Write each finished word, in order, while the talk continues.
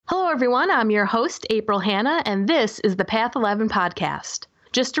everyone. I'm your host, April Hanna, and this is the Path 11 podcast.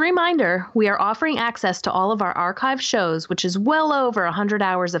 Just a reminder, we are offering access to all of our archive shows, which is well over 100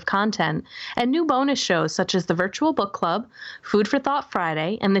 hours of content, and new bonus shows such as the Virtual Book Club, Food for Thought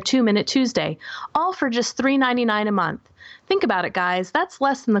Friday, and the 2-Minute Tuesday, all for just $3.99 a month. Think about it, guys. That's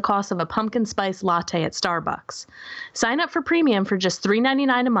less than the cost of a pumpkin spice latte at Starbucks. Sign up for premium for just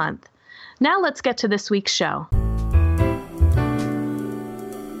 $3.99 a month. Now let's get to this week's show.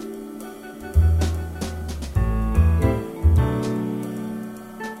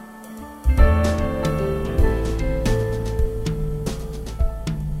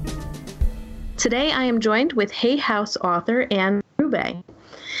 Today I am joined with Hay House author Anne Rubé,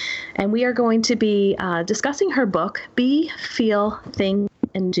 and we are going to be discussing her book, Be, Feel, Think,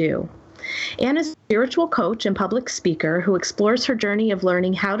 and Do. Anne is a spiritual coach and public speaker who explores her journey of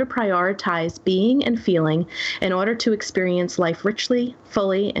learning how to prioritize being and feeling in order to experience life richly,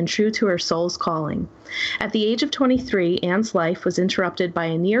 fully, and true to her soul's calling. At the age of 23, Anne's life was interrupted by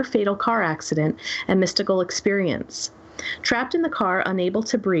a near-fatal car accident and mystical experience. Trapped in the car, unable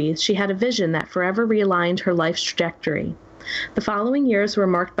to breathe, she had a vision that forever realigned her life's trajectory. The following years were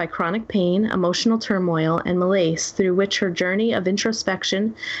marked by chronic pain, emotional turmoil, and malaise through which her journey of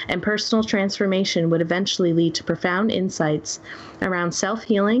introspection and personal transformation would eventually lead to profound insights around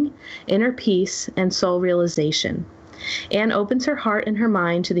self-healing, inner peace, and soul realization. Anne opens her heart and her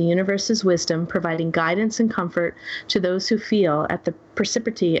mind to the universe's wisdom, providing guidance and comfort to those who feel at the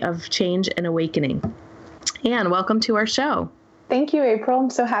precipice of change and awakening. Anne, welcome to our show. Thank you, April. I'm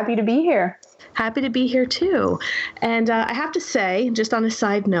so happy to be here. Happy to be here, too. And I have to say, just on a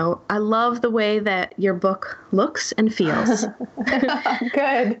side note, I love the way that your book looks and feels.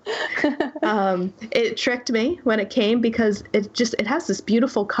 Good. It tricked me when it came because it has this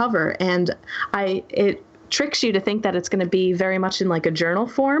beautiful cover, and it tricks you to think that it's going to be very much in like a journal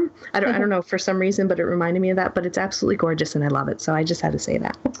form. I don't know for some reason, but it reminded me of that. But it's absolutely gorgeous, and I love it. So I just had to say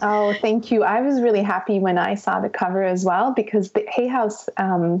that. Oh, thank you. I was really happy when I saw the cover as well, because the Hay House,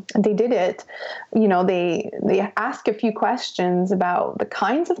 they did it. You know, they ask a few questions about the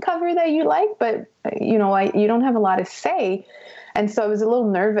kinds of cover that you like, but you don't have a lot to say. And so I was a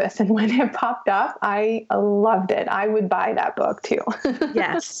little nervous. And when it popped up, I loved it. I would buy that book too.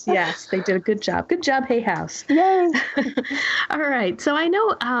 Yes. They did a good job. Good job, Hay House. Yay. All right. So I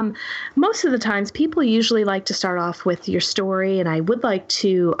know most of the times people usually like to start off with your story. And I would like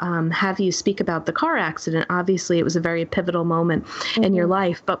to have you speak about the car accident. Obviously, it was a very pivotal moment in your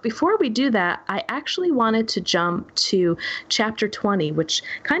life. But before we do that, I actually wanted to jump to chapter 20, which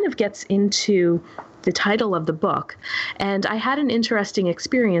kind of gets into the title of the book. And I had an interesting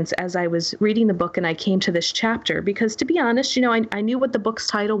experience as I was reading the book and I came to this chapter, because to be honest, I knew what the book's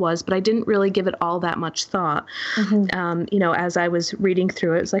title was, but I didn't really give it all that much thought. As I was reading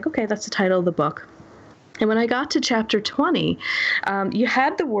through it, it was like, okay, that's the title of the book. And when I got to chapter 20, you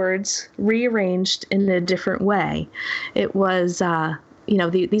had the words rearranged in a different way. It was,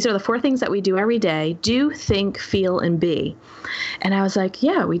 these are the 4 things that we do every day: do, think, feel, and be. And I was like,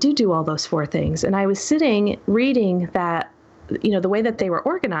 yeah, we do all those 4 things. And I was sitting reading that, the way that they were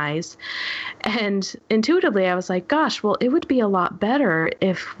organized. And intuitively, I was like, gosh, well, it would be a lot better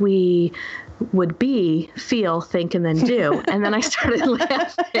if we would be, feel, think, and then do. And then I started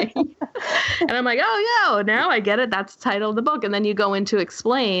laughing. And I'm like, oh, yeah, now I get it. That's the title of the book. And then you go in to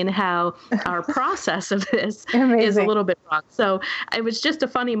explain how our process of this is a little bit wrong. So it was just a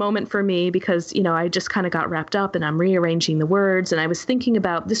funny moment for me because, I just kind of got wrapped up and I'm rearranging the words. And I was thinking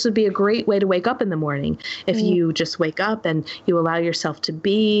about this would be a great way to wake up in the morning. If you just wake up and you allow yourself to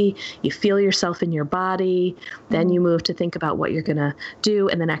be, you feel yourself in your body, then you move to think about what you're going to do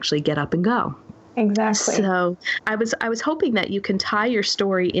and then actually get up and go. Exactly. So I was hoping that you can tie your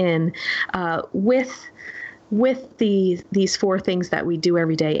story in with these 4 things that we do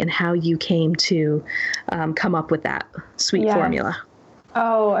every day and how you came to come up with that sweet formula.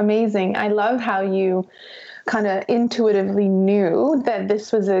 Oh, amazing. I love how you kind of intuitively knew that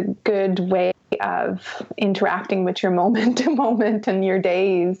this was a good way of interacting with your moment to moment and your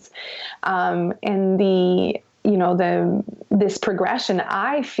days. And this progression,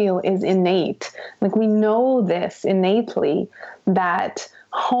 I feel, is innate. Like, we know this innately, that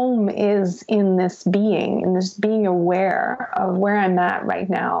home is in this being aware of where I'm at right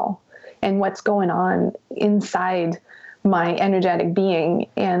now and what's going on inside my energetic being.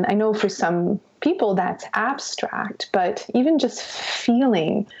 And I know for some people that's abstract, but even just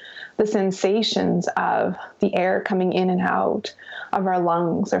feeling the sensations of the air coming in and out of our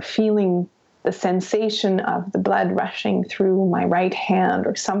lungs, or feeling the sensation of the blood rushing through my right hand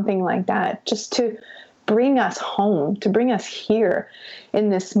or something like that, just to bring us home, to bring us here in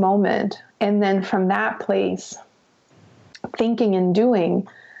this moment. And then from that place, thinking and doing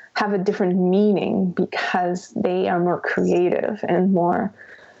have a different meaning because they are more creative and more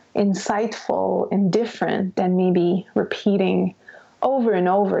insightful and different than maybe repeating over and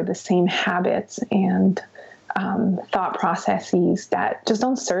over the same habits and thought processes that just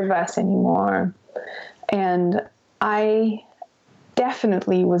don't serve us anymore. And I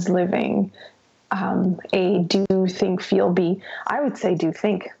definitely was living a do, think, feel, be. I would say do,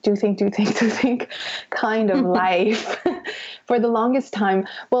 think kind of life for the longest time.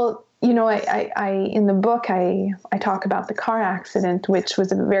 Well, you know, I in the book, I talk about the car accident, which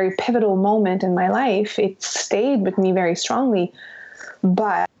was a very pivotal moment in my life. It stayed with me very strongly,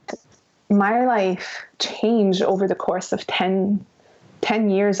 but my life changed over the course of 10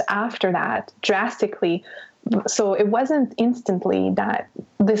 years after that, drastically. So it wasn't instantly that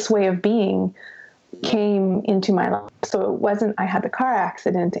this way of being came into my life. So it wasn't, I had the car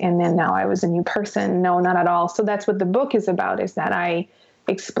accident and then now I was a new person. No, not at all. So that's what the book is about, is that I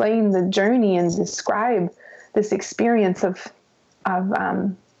explain the journey and describe this experience of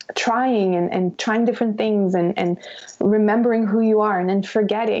trying and trying different things and remembering who you are and then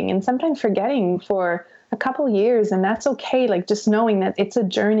forgetting, and sometimes forgetting for a couple years, and that's okay. Like, just knowing that it's a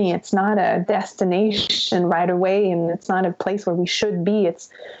journey, it's not a destination right away, and it's not a place where we should be.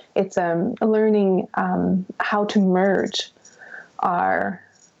 It's learning how to merge our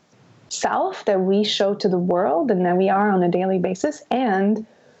self that we show to the world and that we are on a daily basis, and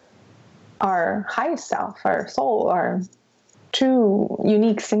our highest self, our soul, our true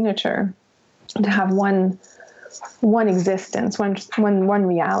unique signature, to have one existence, one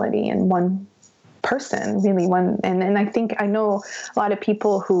reality, and one person, really one. And I think I know a lot of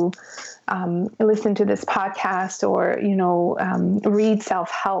people who listen to this podcast or, read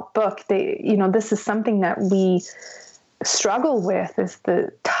self-help book. This is something that we struggle with, is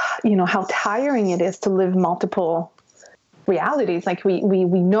how tiring it is to live multiple realities. Like we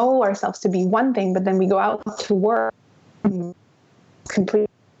know ourselves to be one thing, but then we go out to work completely,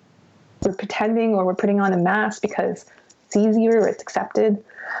 we're pretending, or we're putting on a mask because it's easier or it's accepted.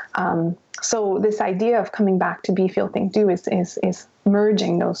 So this idea of coming back to be, feel, think, do is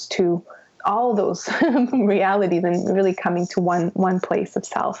merging those two, all those realities, and really coming to one place of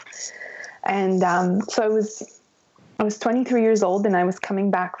self. And so I was 23 years old, and I was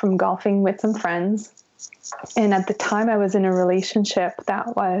coming back from golfing with some friends. And at the time, I was in a relationship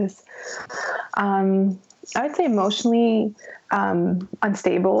that was, I would say, emotionally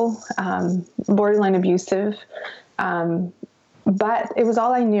unstable, borderline abusive. But it was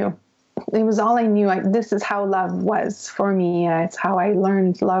all I knew. It was all I knew. This is how love was for me. It's how I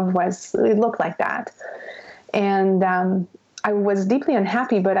learned love was. It looked like that. And I was deeply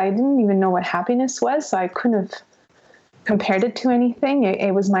unhappy, but I didn't even know what happiness was, so I couldn't have compared it to anything.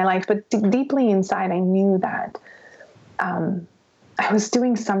 It was my life. But deeply inside, I knew that I was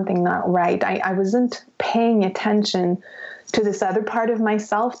doing something not right. I wasn't paying attention to this other part of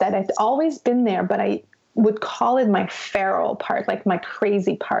myself that had always been there, but I would call it my feral part, like my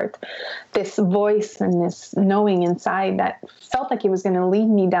crazy part, this voice and this knowing inside that felt like it was going to lead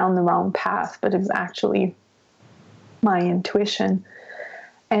me down the wrong path, but it was actually my intuition.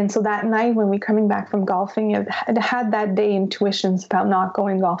 And so that night when we were coming back from golfing, it had that day intuitions about not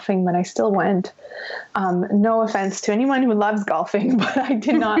going golfing, but I still went. No offense to anyone who loves golfing, but I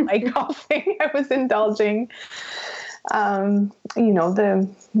did not like golfing. I was indulging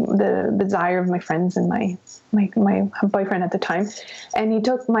the desire of my friends and my boyfriend at the time. And he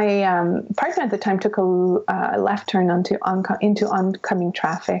took my partner at the time took a left turn into oncoming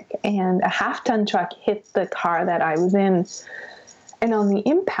traffic, and a half-ton truck hit the car that I was in. And on the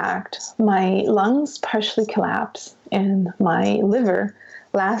impact, my lungs partially collapsed and my liver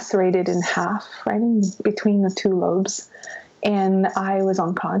lacerated in half, right in between the two lobes, and I was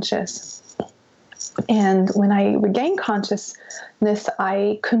unconscious. And when I regained consciousness,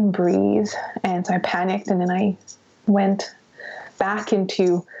 I couldn't breathe. And so I panicked, and then I went back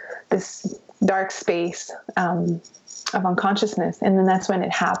into this dark space of unconsciousness. And then that's when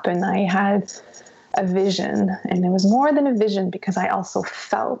it happened. I had a vision, and it was more than a vision because I also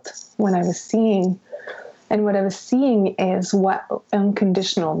felt when I was seeing. And what I was seeing is what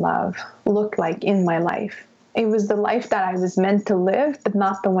unconditional love looked like in my life. It was the life that I was meant to live, but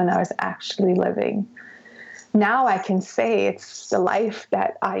not the one I was actually living. Now I can say it's the life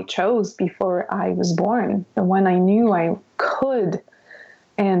that I chose before I was born, the one I knew I could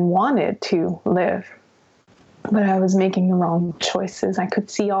and wanted to live. But I was making the wrong choices. I could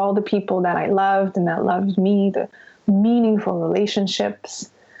see all the people that I loved and that loved me, the meaningful relationships,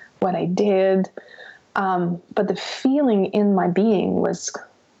 what I did, But the feeling in my being was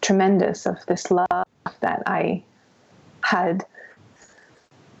tremendous of this love that I had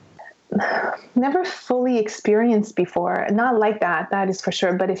never fully experienced before. Not like that is for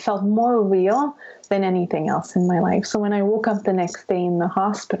sure, but it felt more real than anything else in my life. So when I woke up the next day in the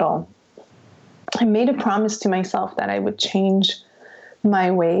hospital, I made a promise to myself that I would change my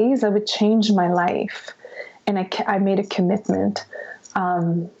ways, I would change my life. And I made a commitment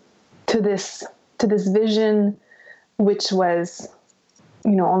to this vision, which was,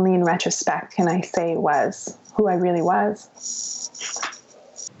 only in retrospect can I say was who I really was.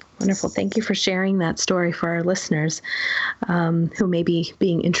 Wonderful. Thank you for sharing that story for our listeners who may be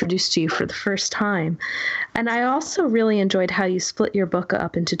being introduced to you for the first time. And I also really enjoyed how you split your book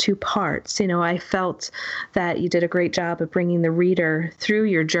up into 2 parts. I felt that you did a great job of bringing the reader through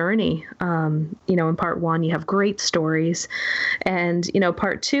your journey. In part 1, you have great stories. And,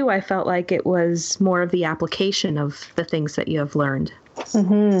 part 2, I felt like it was more of the application of the things that you have learned.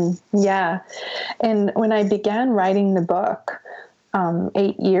 Mm-hmm. Yeah. And when I began writing the book,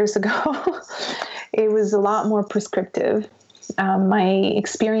 8 years ago, it was a lot more prescriptive. My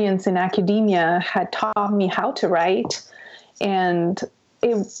experience in academia had taught me how to write, and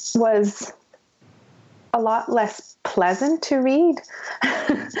it was a lot less pleasant to read.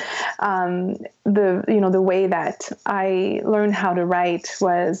 The way that I learned how to write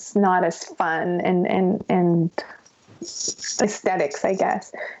was not as fun and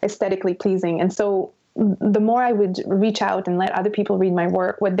aesthetically pleasing. And so the more I would reach out and let other people read my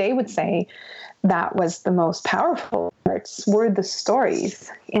work, what they would say that was the most powerful parts were the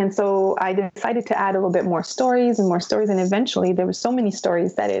stories. And so I decided to add a little bit more stories. And eventually there were so many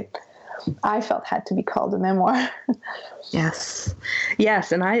stories that I felt had to be called a memoir. Yes.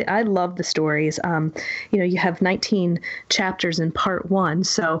 And I love the stories. You have 19 chapters in part 1,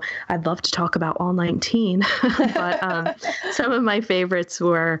 so I'd love to talk about all 19. But some of my favorites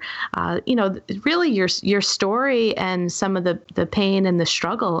were, really your story and some of the pain and the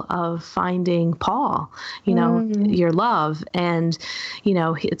struggle of finding Paul, your love. And,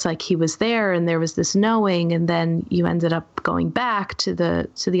 it's like he was there and there was this knowing, and then you ended up going back to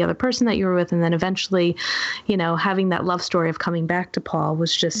the other person that you were with. And then eventually, having that love story of coming back to Paul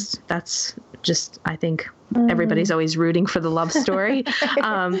was that's I think everybody's always rooting for the love story.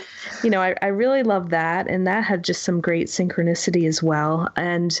 I really love that. And that had just some great synchronicity as well.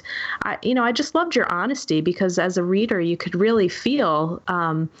 And I just loved your honesty, because as a reader, you could really feel,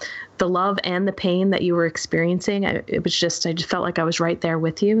 the love and the pain that you were experiencing. I just felt like I was right there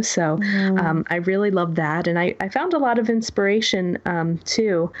with you. So, I really loved that. And I found a lot of inspiration,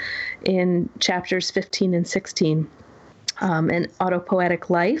 too, in chapters 15 and 16. An autopoetic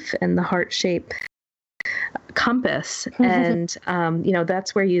life and the heart-shaped compass. And,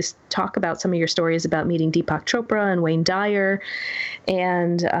 that's where you talk about some of your stories about meeting Deepak Chopra and Wayne Dyer.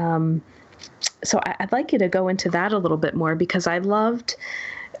 And so I'd like you to go into that a little bit more, because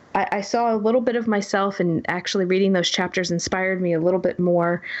I saw a little bit of myself, and actually reading those chapters inspired me a little bit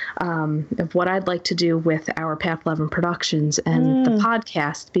more of what I'd like to do with our Path 11 Productions and the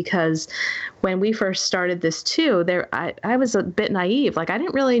podcast, because when we first started this too, I was a bit naive. Like, I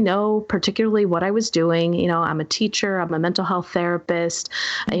didn't really know particularly what I was doing. I'm a teacher, I'm a mental health therapist,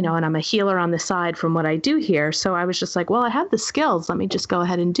 and I'm a healer on the side from what I do here. So I was just like, well, I have the skills. Let me just go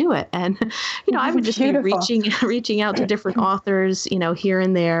ahead and do it. And, I would just be reaching out to different authors, here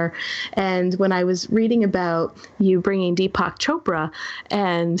and there. And when I was reading about you bringing Deepak Chopra,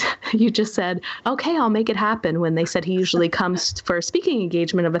 and you just said, okay, I'll make it happen, when they said he usually comes for a speaking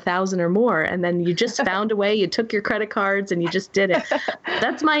engagement of 1,000 or more. And then you just found a way, you took your credit cards and you just did it.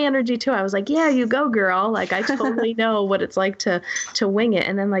 That's my energy too. I was like, yeah, you go, girl. Like, I totally know what it's like to wing it.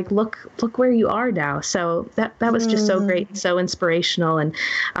 And then look where you are now. So that was just so great and so inspirational. And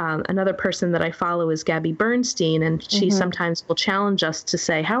another person that I follow is Gabby Bernstein, and she sometimes will challenge us to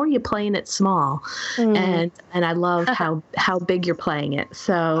say, how are you playing it small? And I love how big you're playing it.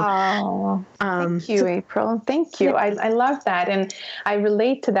 So thank you, April. Thank you. I love that. And I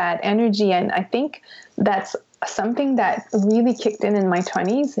relate to that energy. And I think that's something that really kicked in my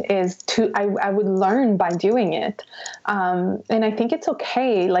 20s is I would learn by doing it. And I think it's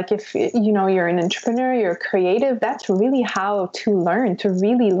okay. Like, if, you're an entrepreneur, you're creative, that's really how to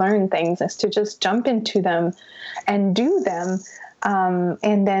really learn things, is to just jump into them and do them.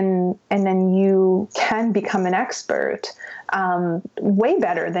 And then you can become an expert, way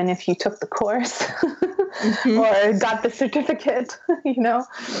better than if you took the course or got the certificate,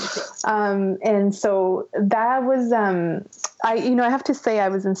 And so that was, I have to say I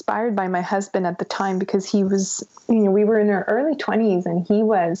was inspired by my husband at the time, because he was, we were in our early 20s, and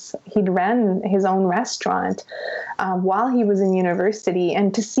he'd ran his own restaurant while he was in university,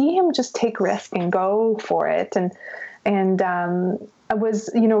 and to see him just take risk and go for it. And it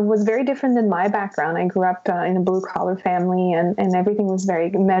was very different than my background. I grew up in a blue collar family, and everything was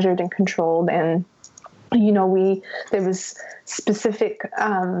very measured and controlled. And there was specific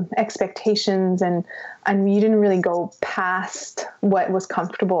expectations, and you didn't really go past what was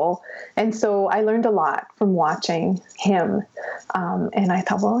comfortable. And so I learned a lot from watching him. And I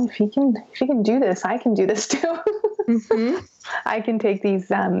thought, well, if he can do this, I can do this too. Mm-hmm. I can take these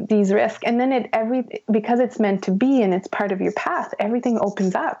risks. And then because it's meant to be and it's part of your path, everything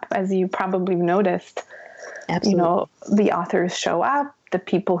opens up, as you probably noticed. Absolutely. The authors show up. The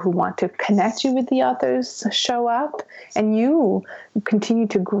people who want to connect you with the authors show up, and you continue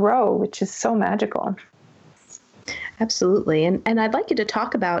to grow, which is so magical. Absolutely. And I'd like you to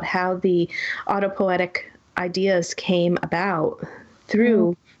talk about how the autopoietic ideas came about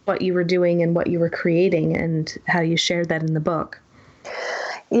through what you were doing and what you were creating, and how you shared that in the book.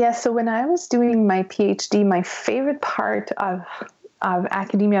 Yeah. So when I was doing my PhD, my favorite part of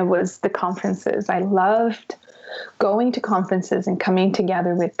academia was the conferences. I loved going to conferences and coming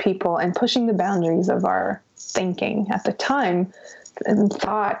together with people and pushing the boundaries of our thinking. At the time, and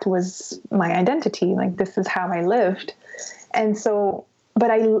thought was my identity. Like, this is how I lived. And so, but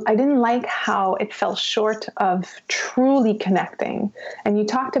I didn't like how it fell short of truly connecting. And you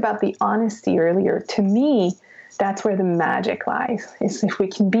talked about the honesty earlier. To me, that's where the magic lies, is if we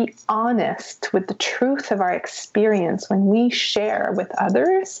can be honest with the truth of our experience. When we share with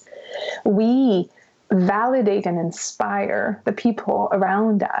others, we validate and inspire the people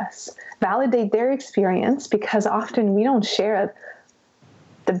around us, validate their experience, because often we don't share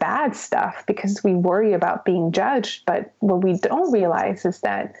the bad stuff because we worry about being judged. But what we don't realize is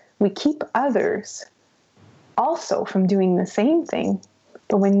that we keep others also from doing the same thing.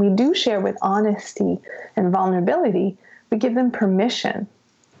 But when we do share with honesty and vulnerability, we give them permission.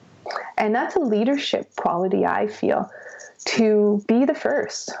 And that's a leadership quality, I feel, to be the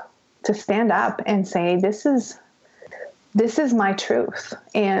first, to stand up and say, this is my truth,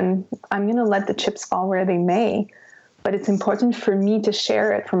 and I'm going to let the chips fall where they may, but it's important for me to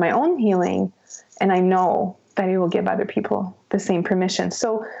share it for my own healing, and I know that it will give other people the same permission.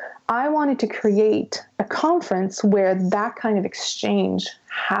 So I wanted to create a conference where that kind of exchange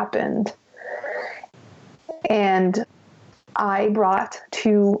happened. And I brought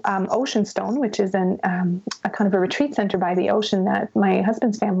to Oceanstone, which is a kind of a retreat center by the ocean that my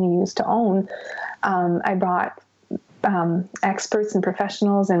husband's family used to own. I brought experts and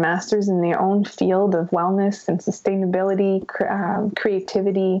professionals and masters in their own field of wellness and sustainability,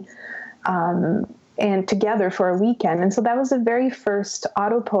 creativity, and together for a weekend. And so that was the very first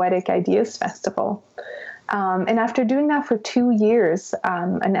Autopoietic Ideas Festival. And after doing that for 2 years,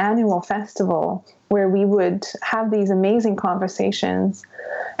 an annual festival where we would have these amazing conversations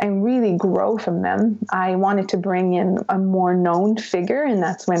and really grow from them, I wanted to bring in a more known figure, and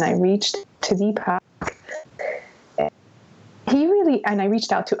that's when I reached to Deepak. And I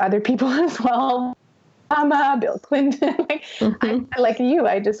reached out to other people as well. Bill Clinton, like you,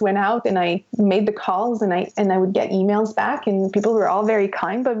 I just went out and I made the calls, and I would get emails back, and people were all very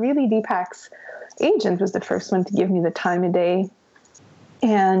kind, but really Deepak's agent was the first one to give me the time of day.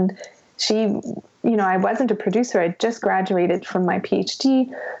 And she, I wasn't a producer. I just graduated from my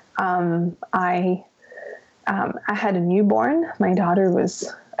PhD. I had a newborn. My daughter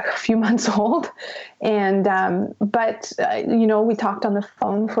was a few months old. And, but we talked on the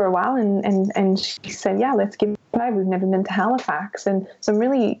phone for a while, and she said, yeah, let's give it a try. We've never been to Halifax. And so I'm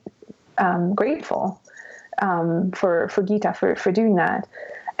really grateful for Geeta for doing that.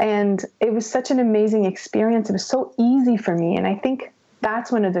 And it was such an amazing experience. It was so easy for me. And I think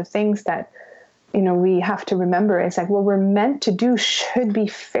that's one of the things that, we have to remember is like, what we're meant to do should be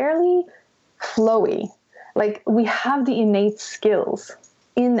fairly flowy. Like, we have the innate skills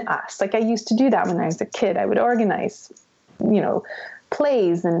in us. Like, I used to do that when I was a kid. I would organize,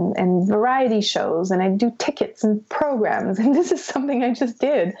 plays and variety shows, and I'd do tickets and programs. And this is something I just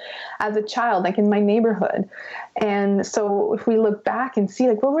did as a child, like in my neighborhood. And so if we look back and see,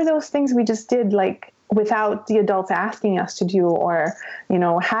 like, what were those things we just did, like, without the adults asking us to do, or,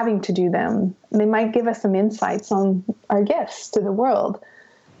 having to do them, they might give us some insights on our gifts to the world.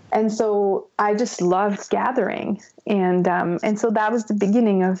 And so I just loved gathering. And so that was the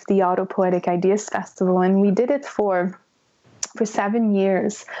beginning of the Autopoietic Ideas Festival. And we did it for 7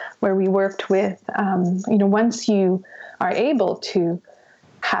 years, where we worked with, once you are able to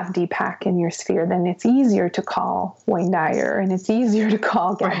have Deepak in your sphere, then it's easier to call Wayne Dyer, and it's easier to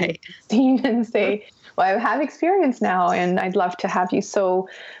call Gabby Steve and say, well, I have experience now and I'd love to have you. So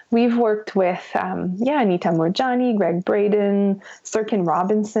we've worked with, Anita Moorjani, Greg Braden, Sirkin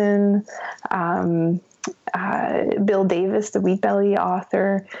Robinson, Bill Davis, the Wheat Belly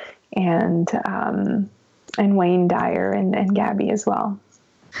author, and Wayne Dyer and Gabby as well.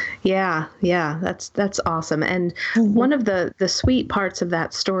 Yeah, that's awesome. And one of the sweet parts of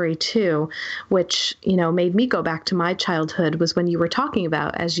that story too, which, made me go back to my childhood, was when you were talking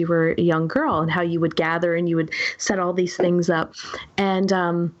about as you were a young girl and how you would gather and you would set all these things up. And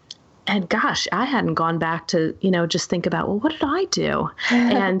gosh, I hadn't gone back to, just think about, well, what did I do?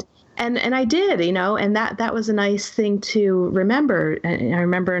 And I did, and that was a nice thing to remember. And I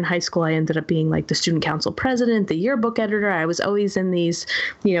remember in high school, I ended up being like the student council president, the yearbook editor. I was always in these,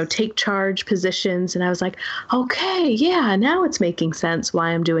 take charge positions. And I was like, okay, yeah, now it's making sense why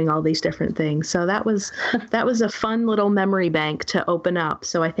I'm doing all these different things. So that was a fun little memory bank to open up.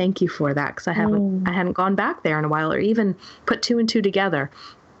 So I thank you for that, because I hadn't gone back there in a while or even put two and two together.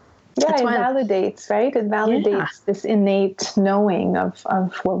 Yeah, it validates, right? It validates this innate knowing of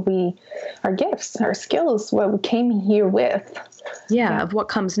what our gifts, our skills, what we came here with. Yeah, of what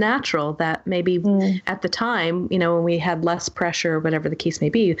comes natural, that maybe at the time, when we had less pressure, whatever the case may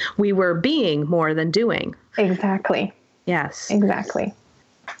be, we were being more than doing. Exactly. Yes. Exactly.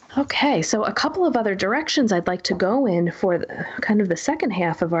 Okay, so a couple of other directions I'd like to go in for kind of the second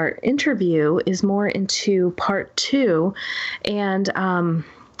half of our interview is more into part 2. And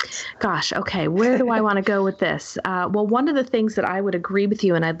gosh, okay, where do I want to go with this? Well, one of the things that I would agree with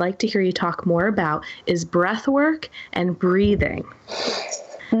you, and I'd like to hear you talk more about, is breath work and breathing.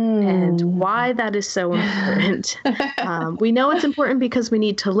 And why that is so important. We know it's important because we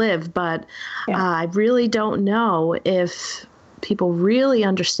need to live, but I really don't know if people really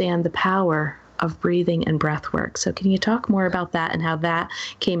understand the power of breathing and breath work. So can you talk more about that and how that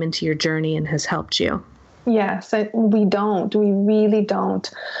came into your journey and has helped you? Yes, we really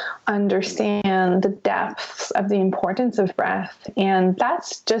don't understand the depths of the importance of breath. And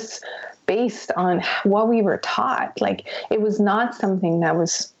that's just based on what we were taught. Like, it was not something that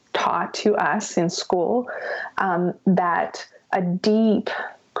was taught to us in school, that a deep,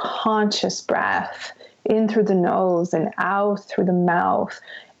 conscious breath in through the nose and out through the mouth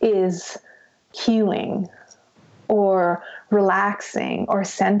is healing or relaxing or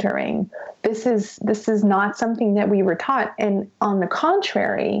centering. This is not something that we were taught. And on the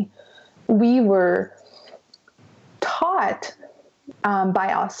contrary, we were taught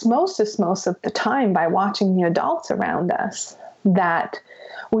by osmosis most of the time, by watching the adults around us, that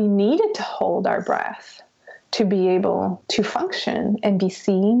we needed to hold our breath to be able to function and be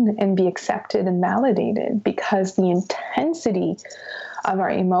seen and be accepted and validated, because the intensity of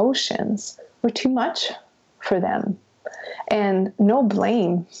our emotions were too much for them. And no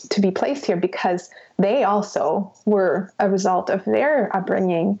blame to be placed here, because they also were a result of their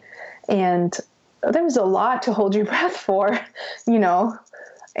upbringing. And there was a lot to hold your breath for, in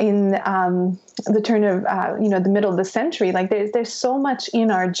the turn of, the middle of the century. Like, there's so much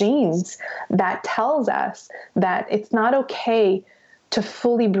in our genes that tells us that it's not okay to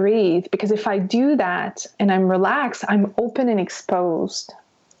fully breathe, because if I do that and I'm relaxed, I'm open and exposed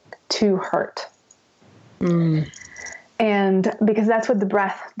to hurt. And because that's what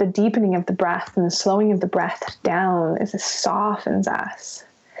the deepening of the breath and the slowing of the breath down is, it softens us.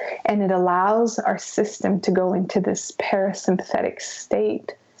 And it allows our system to go into this parasympathetic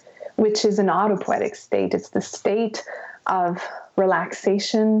state, which is an autopoietic state. It's the state of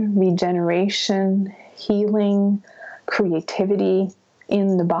relaxation, regeneration, healing, creativity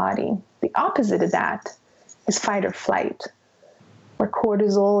in the body. The opposite of that is fight or flight, where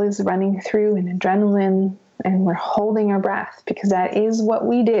cortisol is running through and adrenaline, and we're holding our breath, because that is what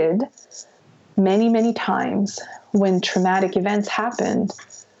we did many, many times when traumatic events happened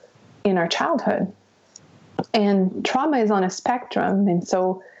in our childhood. And trauma is on a spectrum. And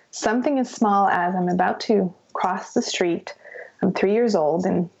so something as small as, I'm about to cross the street, I'm 3 years old,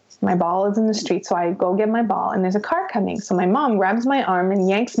 and my ball is in the street. So I go get my ball, and there's a car coming. So my mom grabs my arm and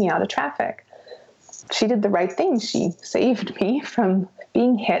yanks me out of traffic. She did the right thing. She saved me from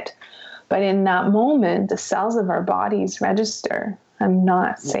being hit. But in that moment, the cells of our bodies register, I'm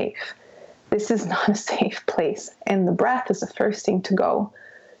not safe. This is not a safe place. And the breath is the first thing to go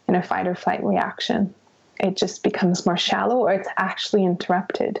in a fight or flight reaction. It just becomes more shallow, or it's actually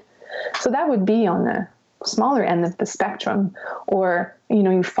interrupted. So that would be on the smaller end of the spectrum. Or,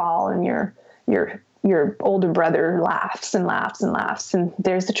 you fall and your older brother laughs and laughs and laughs. And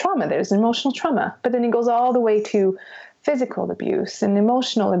there's the trauma, there's emotional trauma. But then it goes all the way to physical abuse and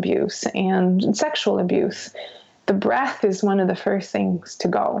emotional abuse and sexual abuse, the breath is one of the first things to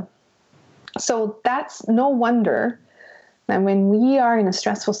go. So that's no wonder that when we are in a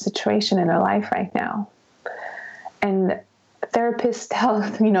stressful situation in our life right now, and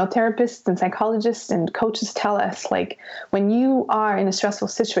therapists and psychologists and coaches tell us, like, when you are in a stressful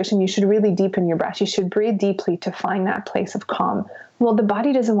situation, you should really deepen your breath. You should breathe deeply to find that place of calm. Well, the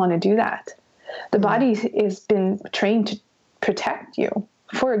body doesn't want to do that. The body has been trained to protect you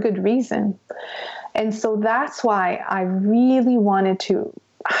for a good reason. And so that's why I really wanted to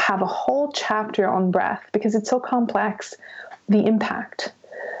have a whole chapter on breath, because it's so complex, the impact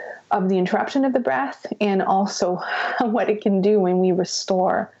of the interruption of the breath, and also what it can do when we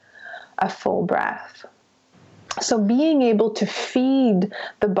restore a full breath. So being able to feed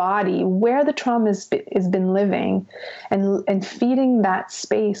the body where the trauma has been living, and feeding that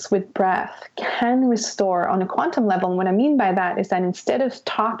space with breath can restore on a quantum level. And what I mean by that is that instead of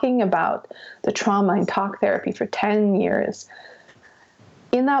talking about the trauma in talk therapy for 10 years,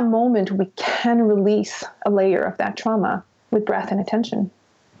 in that moment, we can release a layer of that trauma with breath and attention.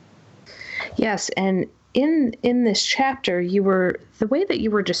 Yes, and in this chapter, the way that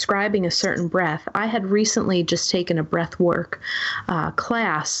you were describing a certain breath, I had recently just taken a breath work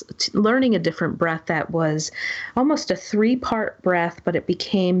class, learning a different breath that was almost a 3-part breath, but it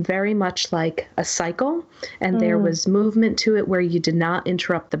became very much like a cycle, and there was movement to it where you did not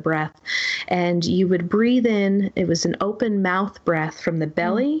interrupt the breath, and you would breathe in. It was an open mouth breath from the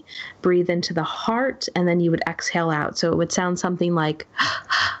belly, breathe into the heart, and then you would exhale out. So it would sound something like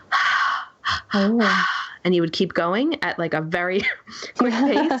and you would keep going at like a very quick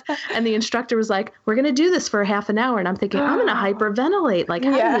pace. And the instructor was like, we're going to do this for a half an hour. And I'm thinking, I'm going to hyperventilate. Like,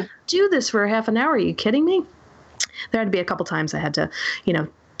 how do you do this for a half an hour? Are you kidding me? There had to be a couple times I had to,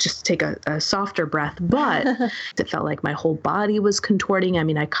 just take a softer breath, but it felt like my whole body was contorting. I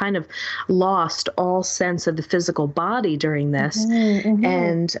mean, I kind of lost all sense of the physical body during this.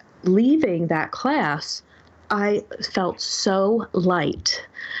 And leaving that class, I felt so light.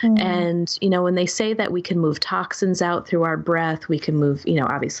 And, when they say that we can move toxins out through our breath, we can move,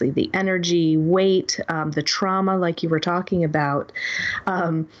 obviously the energy, weight, the trauma, like you were talking about,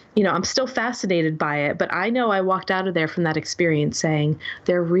 I'm still fascinated by it, but I know I walked out of there from that experience saying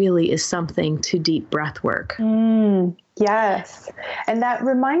there really is something to deep breath work. Yes. And that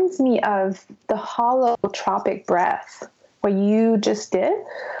reminds me of the holotropic breath, what you just did.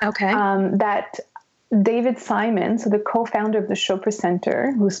 Okay. That David Simon, so the co-founder of the Chopra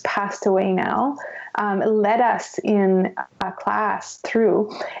Center, who's passed away now, led us in a class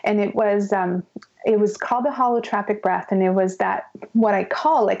through, and it was called the holotropic breath, and it was that what I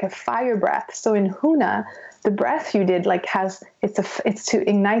call like a fire breath. So in Huna, the breath you did it's to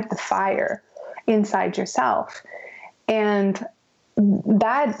ignite the fire inside yourself, and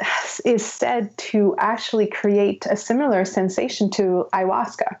that is said to actually create a similar sensation to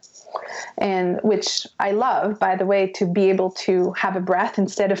ayahuasca. And which I love, by the way, to be able to have a breath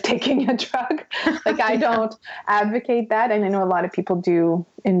instead of taking a drug. Like, I don't advocate that. And I know a lot of people do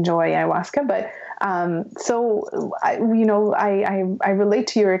enjoy ayahuasca, but so I relate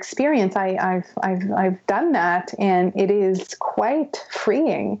to your experience. I've done that, and it is quite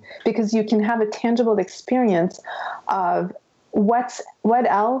freeing, because you can have a tangible experience of what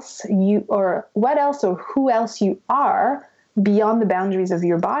else or who else you are beyond the boundaries of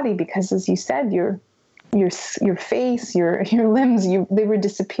your body, because, as you said, your face, your limbs, they were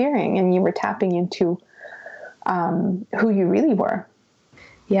disappearing, and you were tapping into who you really were.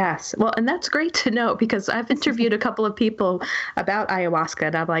 Yes. Well, and that's great to know, because I've interviewed a couple of people about ayahuasca,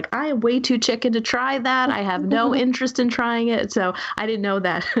 and I'm like, I am way too chicken to try that. I have no interest in trying it. So I didn't know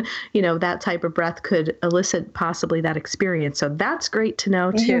that, that type of breath could elicit possibly that experience. So that's great to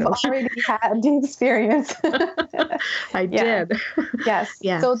know too. You've already had the experience. I did. Yes.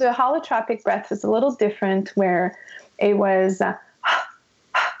 Yes. So the holotropic breath was a little different, where it was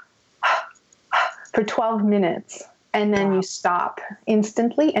for 12 minutes. And then you stop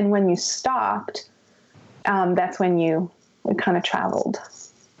instantly. And when you stopped, that's when you kind of traveled.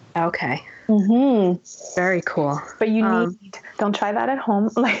 Okay. Very cool. But you don't try that at home.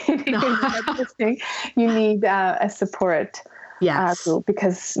 You need a support group,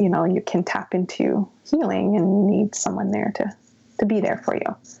 because, you can tap into healing, and you need someone there to be there for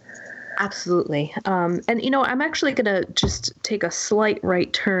you. Absolutely. And, I'm actually going to just take a slight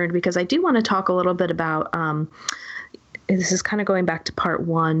right turn, because I do want to talk a little bit about this is kind of going back to part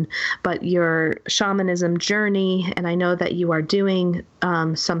one, but your shamanism journey, and I know that you are doing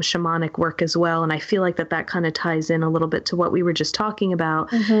some shamanic work as well, and I feel like that kind of ties in a little bit to what we were just talking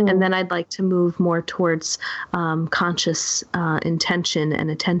about. And then I'd like to move more towards conscious intention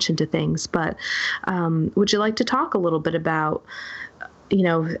and attention to things. But would you like to talk a little bit about,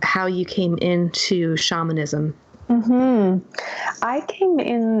 how you came into shamanism? I came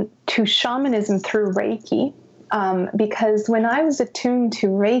into shamanism through Reiki. Because when I was attuned to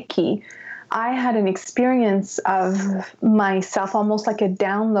Reiki, I had an experience of myself, almost like a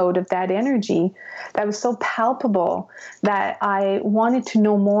download of that energy that was so palpable that I wanted to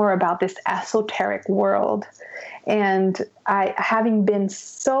know more about this esoteric world. And having been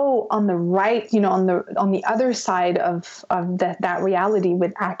so on the right, on the other side of that reality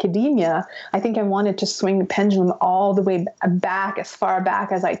with academia, I think I wanted to swing the pendulum all the way back, as far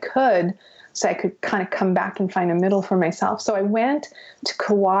back as I could, so I could kind of come back and find a middle for myself. So I went to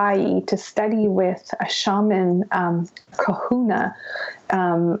Kauai to study with a shaman, Kahuna,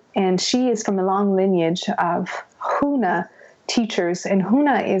 and she is from a long lineage of Huna teachers. And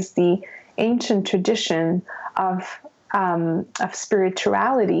Huna is the ancient tradition of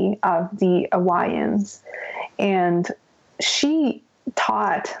spirituality of the Hawaiians. And she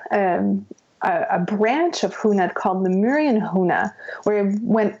taught a branch of Huna called Lemurian Huna, where it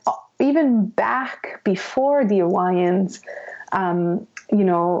went even back before the Hawaiians, came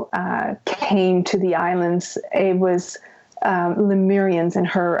to the islands. It was Lemurians, in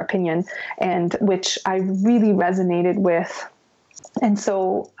her opinion, and which I really resonated with. And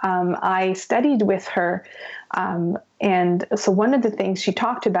so I studied with her. And so one of the things she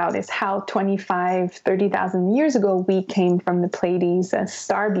talked about is how 30,000 years ago, we came from the Pleiades as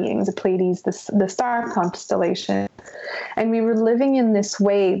star beings, the Pleiades, the star constellation. And we were living in this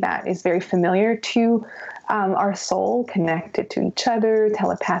way that is very familiar to our soul, connected to each other,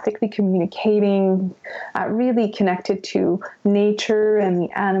 telepathically communicating, really connected to nature and the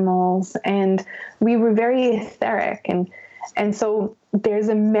animals. And we were very etheric. And so there's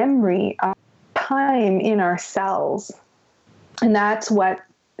a memory of time in our cells. And that's what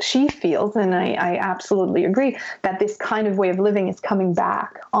she feels. And I absolutely agree that this kind of way of living is coming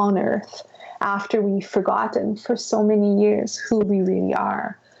back on Earth after we've forgotten for so many years who we really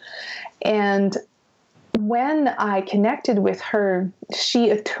are. And when I connected with her, she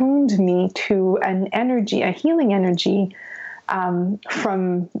attuned me to an energy, a healing energy,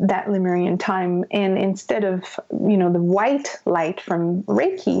 from that Lemurian time. And instead of, the white light from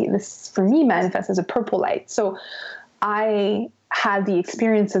Reiki, this for me manifests as a purple light. So I had the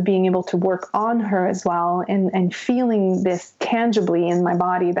experience of being able to work on her as well, and feeling this tangibly in my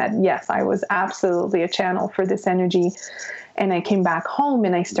body that, yes, I was absolutely a channel for this energy. And I came back home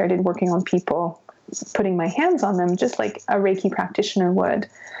and I started working on people, putting my hands on them just like a Reiki practitioner would.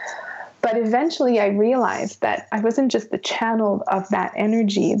 But eventually I realized that I wasn't just the channel of that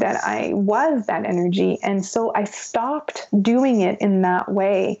energy, that I was that energy. And so I stopped doing it in that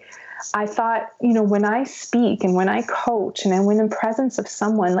way. I thought, when I speak and when I coach and when in presence of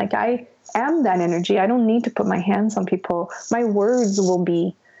someone, like I am that energy, I don't need to put my hands on people. My words will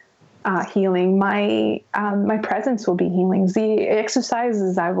be healing. My presence will be healing. The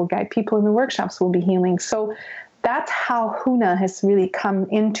exercises I will guide people in the workshops will be healing. So that's how Huna has really come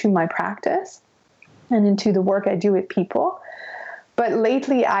into my practice and into the work I do with people. But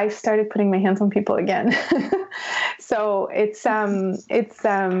lately I started putting my hands on people again. So I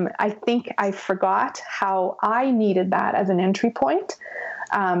think I forgot how I needed that as an entry point,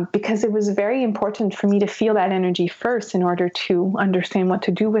 because it was very important for me to feel that energy first in order to understand what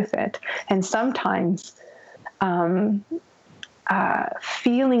to do with it. And sometimes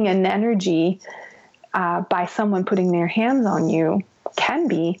feeling an energy by someone putting their hands on you can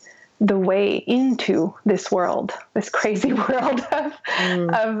be the way into this world, this crazy world of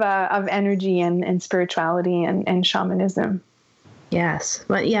energy and spirituality and shamanism. Yes.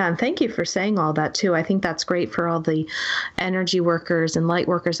 Well, yeah. And thank you for saying all that too. I think that's great for all the energy workers and light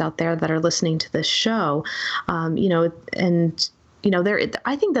workers out there that are listening to this show. I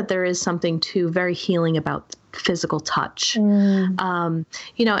think that there is something too very healing about physical touch. And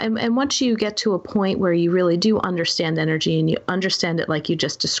once you get to a point where you really do understand energy and you understand it like you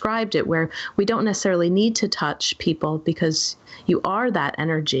just described it, where we don't necessarily need to touch people because you are that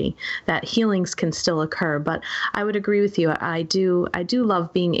energy, that healings can still occur. But I would agree with you. I do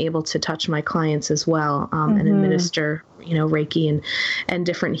love being able to touch my clients as well, and administer Reiki and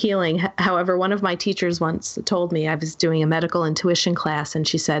different healing. However, one of my teachers once told me, I was doing a medical intuition class, and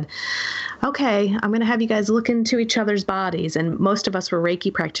she said, okay, I'm going to have you guys look into each other's bodies. And most of us were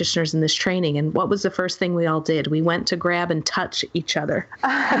Reiki practitioners in this training. And what was the first thing we all did? We went to grab and touch each other.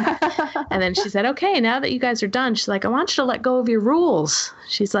 And then she said, okay, now that you guys are done, she's like, I want you to let go of your rules.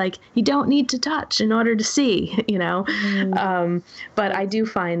 She's like, you don't need to touch in order to see, But I do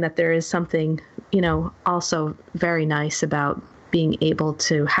find that there is something, also very nice about being able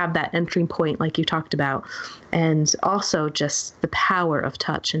to have that entry point like you talked about, and also just the power of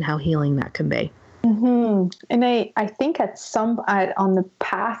touch and how healing that can be. Mm-hmm. And I think on the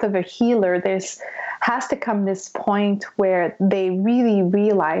path of a healer, has to come this point where they really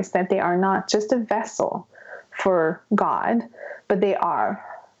realize that they are not just a vessel for God, but they are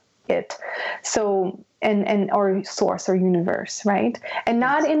it. So, or source or universe, right? And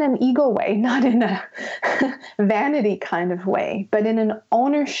not in an ego way, not in a vanity kind of way, but in an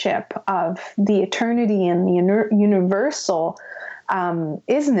ownership of the eternity and the universal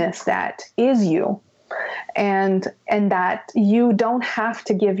isness that is you. And that you don't have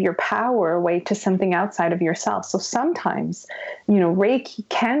to give your power away to something outside of yourself. So sometimes, Reiki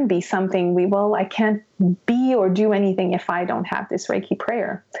can be something I can't be or do anything if I don't have this Reiki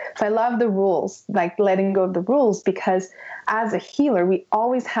prayer. So I love the rules, like letting go of the rules, because as a healer, we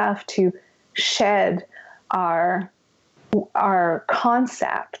always have to shed our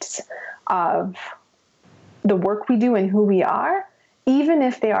concepts of the work we do and who we are, even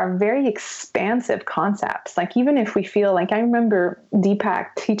if they are very expansive concepts. Like even if we feel like, I remember Deepak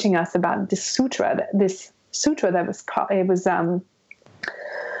teaching us about this sutra that was called, it was, what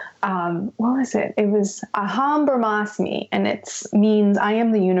was it? It was Aham Brahmasmi, and it means I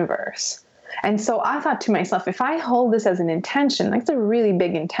am the universe. And so I thought to myself, if I hold this as an intention, like it's a really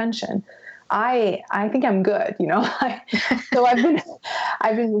big intention, I think I'm good, So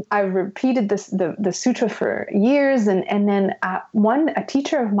I've repeated the sutra for years, and then a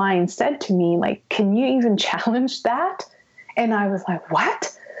teacher of mine said to me, like, can you even challenge that? And I was like,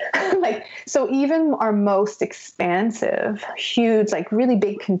 what? So even our most expansive, huge, like really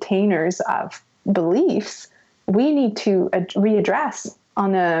big containers of beliefs, we need to readdress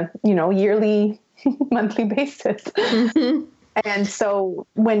on a yearly, monthly basis. Mm-hmm. And so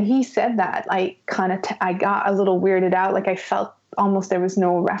when he said that, I got a little weirded out. Like I felt almost there was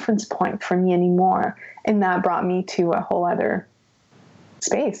no reference point for me anymore. And that brought me to a whole other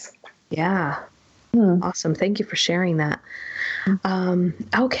space. Yeah. Awesome. Thank you for sharing that.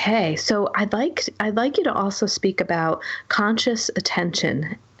 Okay. So I'd like you to also speak about conscious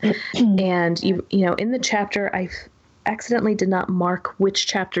attention. And in the chapter, I accidentally did not mark which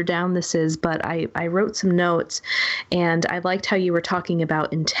chapter down this is, but I wrote some notes, and I liked how you were talking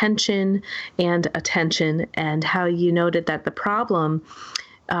about intention and attention, and how you noted that the problem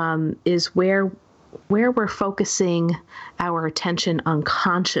is where we're focusing our attention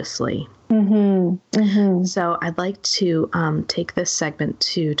unconsciously. Mm-hmm. Mm-hmm. So I'd like to take this segment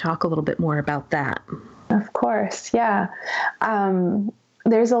to talk a little bit more about that. Of course, yeah.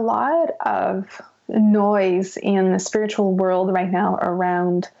 There's a lot of noise in the spiritual world right now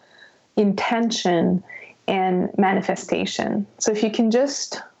around intention and manifestation. So if you can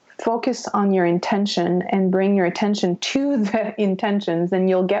just focus on your intention and bring your attention to the intentions, then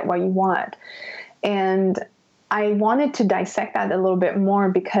you'll get what you want. And I wanted to dissect that a little bit more,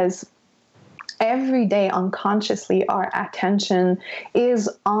 because every day unconsciously our attention is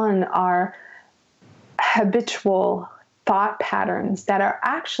on our habitual thought patterns that are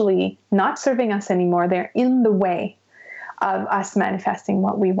actually not serving us anymore. They're in the way of us manifesting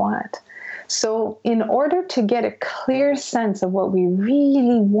what we want. So in order to get a clear sense of what we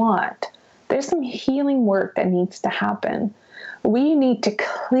really want, there's some healing work that needs to happen. We need to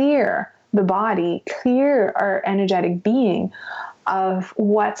clear the body, clear our energetic being of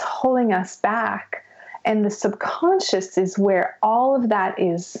what's holding us back. And the subconscious is where all of that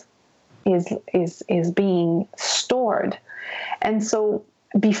is being stored. And so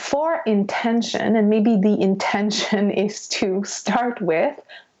before intention, and maybe the intention is to start with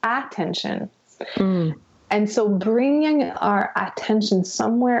attention. And so bringing our attention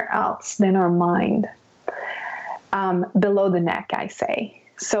somewhere else than our mind, below the neck, I say.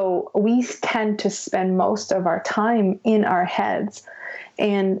 So we tend to spend most of our time in our heads,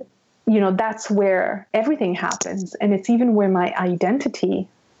 and that's where everything happens. And it's even where my identity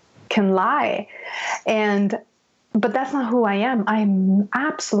can lie. But that's not who I am. I'm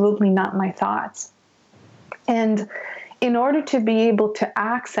absolutely not my thoughts. And in order to be able to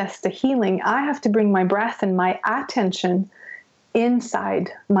access the healing, I have to bring my breath and my attention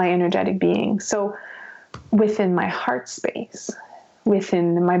inside my energetic being. So within my heart space,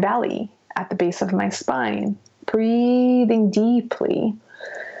 within my belly, at the base of my spine, breathing deeply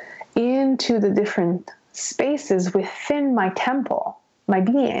into the different spaces within my temple, my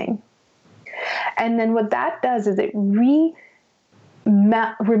being. And then what that does is it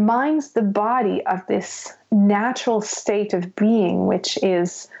reminds the body of this natural state of being, which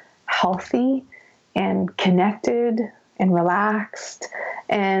is healthy and connected and relaxed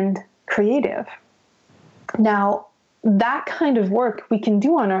and creative. Now, that kind of work we can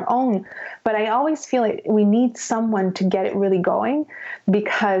do on our own, but I always feel like we need someone to get it really going,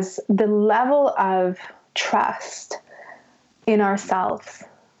 because the level of trust in ourselves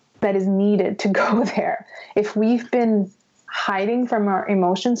that is needed to go there, if we've been hiding from our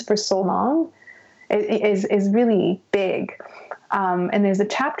emotions for so long, it is really big. And there's a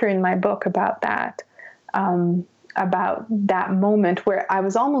chapter in my book about that moment where I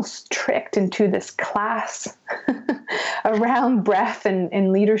was almost tricked into this class around breath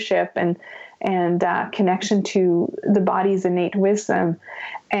and leadership and connection to the body's innate wisdom.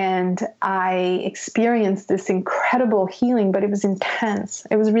 And I experienced this incredible healing, but it was intense.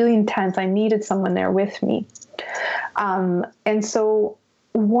 It was really intense. I needed someone there with me. And so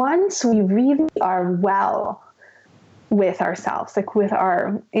once we really are well with ourselves, like with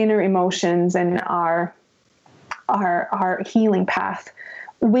our inner emotions and our healing path,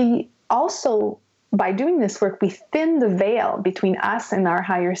 we also, by doing this work, we thin the veil between us and our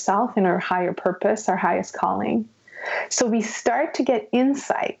higher self and our higher purpose, our highest calling. So we start to get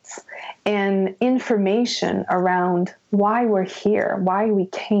insights and information around why we're here, why we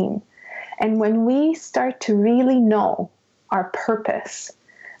came. And when we start to really know our purpose,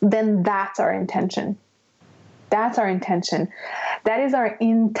 then that's our intention. That's our intention. That is our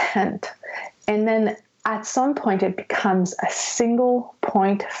intent. And then at some point, it becomes a single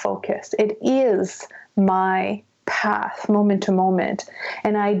point focus. It is my path, moment to moment.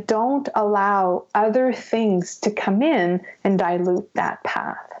 And I don't allow other things to come in and dilute that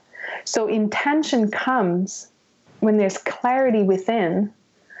path. So intention comes when there's clarity within,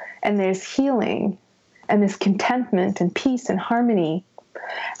 and there's healing, and there's contentment and peace and harmony.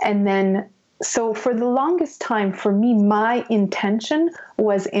 And then, so for the longest time, for me, my intention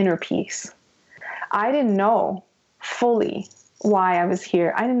was inner peace. I didn't know fully why I was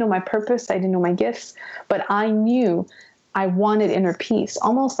here. I didn't know my purpose. I didn't know my gifts, but I knew I wanted inner peace,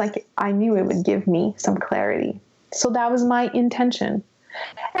 almost like I knew it would give me some clarity. So that was my intention.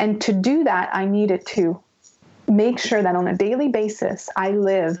 And to do that, I needed to make sure that on a daily basis, I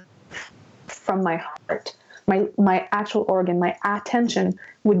live from my heart. My actual organ, my attention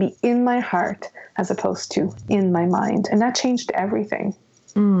would be in my heart as opposed to in my mind. And that changed everything.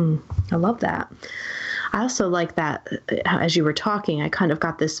 I love that. I also like that as you were talking, I kind of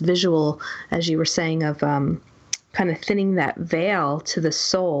got this visual, as you were saying, of kind of thinning that veil to the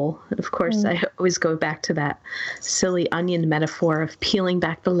soul. And of course, I always go back to that silly onion metaphor of peeling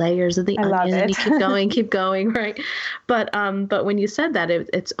back the layers of the onion, and you keep going, right? But when you said that,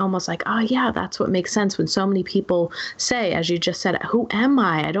 it's almost like, oh yeah, that's what makes sense when so many people say, as you just said, who am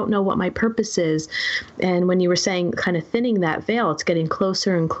I? I don't know what my purpose is. And when you were saying kind of thinning that veil, it's getting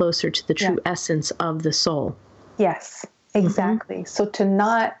closer and closer to the true essence of the soul. Yes, exactly. Mm-hmm. So to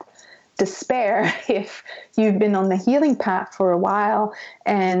not despair if you've been on the healing path for a while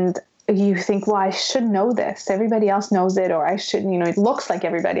and you think, well, I should know this. Everybody else knows it, or I should, it looks like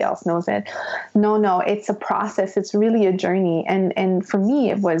everybody else knows it. No, it's a process. It's really a journey. And for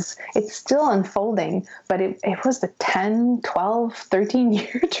me, it's still unfolding, but it was a 10, 12, 13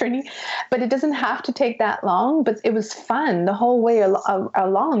 year journey, but it doesn't have to take that long, but it was fun the whole way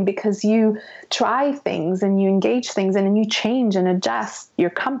along, because you try things and you engage things and then you change and adjust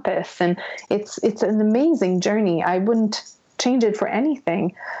your compass. And it's an amazing journey. I wouldn't change it for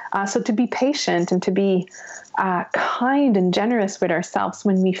anything. So to be patient and to be kind and generous with ourselves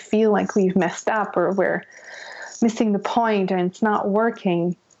when we feel like we've messed up or we're missing the point and it's not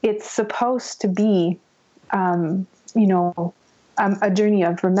working, it's supposed to be, a journey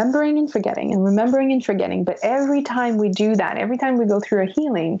of remembering and forgetting. But every time we do that, every time we go through a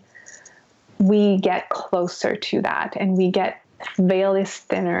healing, we get closer to that, and we get, veil is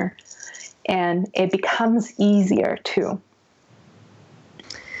thinner, and it becomes easier too.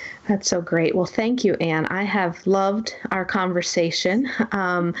 That's so great. Well, thank you, Anne. I have loved our conversation.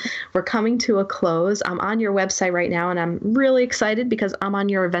 We're coming to a close. I'm on your website right now, and I'm really excited because I'm on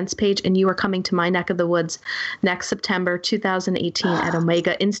your events page, and you are coming to my neck of the woods next September 2018 at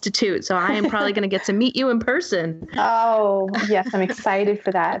Omega Institute. So I am probably going to get to meet you in person. Oh, yes, I'm excited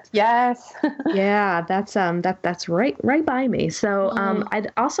for that. Yes. Yeah, that's right by me. So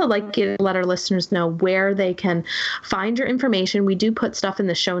I'd also like you to let our listeners know where they can find your information. We do put stuff in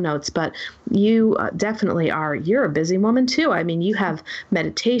the show notes, but you definitely you're a busy woman too. I mean, you have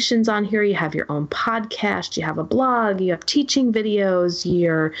meditations on here, you have your own podcast, you have a blog, you have teaching videos,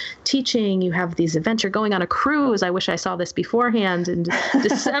 you're teaching, you have these events, you're going on a cruise. I wish I saw this beforehand in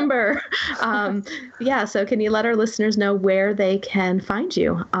December. So can you let our listeners know where they can find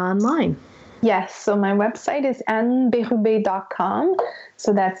you online? Yes, so my website is anneberube.com.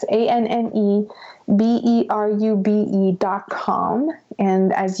 So that's ANNEBERUBE.com.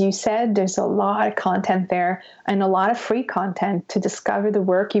 And as you said, there's a lot of content there and a lot of free content to discover the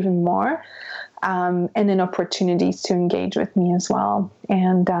work even more, and then opportunities to engage with me as well.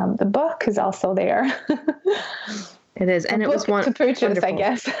 And the book is also there. It is. And it was one to purchase, wonderful. I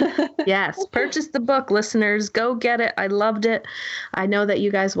guess. Yes. Purchase the book, listeners. Go get it. I loved it. I know that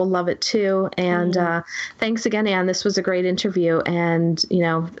you guys will love it too. And thanks again, Anne. This was a great interview. And,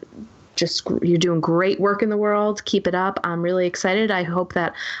 you're doing great work in the world. Keep it up. I'm really excited. I hope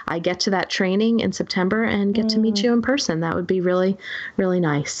that I get to that training in September and get to meet you in person. That would be really, really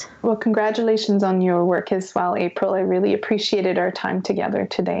nice. Well, congratulations on your work as well, April. I really appreciated our time together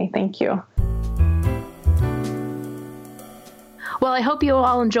today. Thank you. Well, I hope you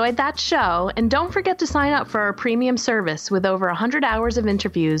all enjoyed that show, and don't forget to sign up for our premium service with over 100 hours of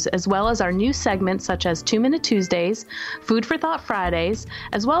interviews, as well as our new segments such as 2-Minute Tuesdays, Food for Thought Fridays,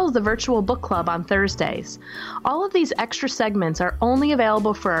 as well as the virtual book club on Thursdays. All of these extra segments are only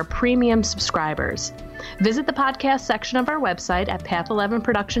available for our premium subscribers. Visit the podcast section of our website at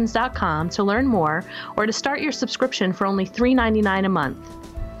path11productions.com to learn more, or to start your subscription for only $3.99 a month.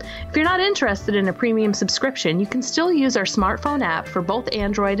 If you're not interested in a premium subscription, you can still use our smartphone app for both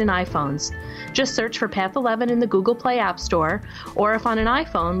Android and iPhones. Just search for Path 11 in the Google Play App Store, or if on an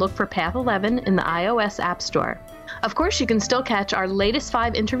iPhone, look for Path 11 in the iOS App Store. Of course, you can still catch our latest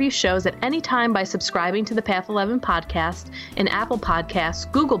 5 interview shows at any time by subscribing to the Path 11 podcast in Apple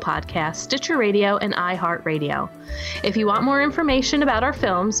Podcasts, Google Podcasts, Stitcher Radio, and iHeartRadio. If you want more information about our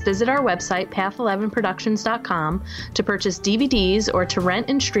films, visit our website, path11productions.com, to purchase DVDs or to rent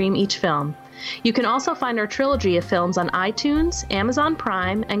and stream each film. You can also find our trilogy of films on iTunes, Amazon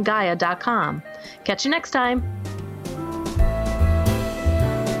Prime, and Gaia.com. Catch you next time.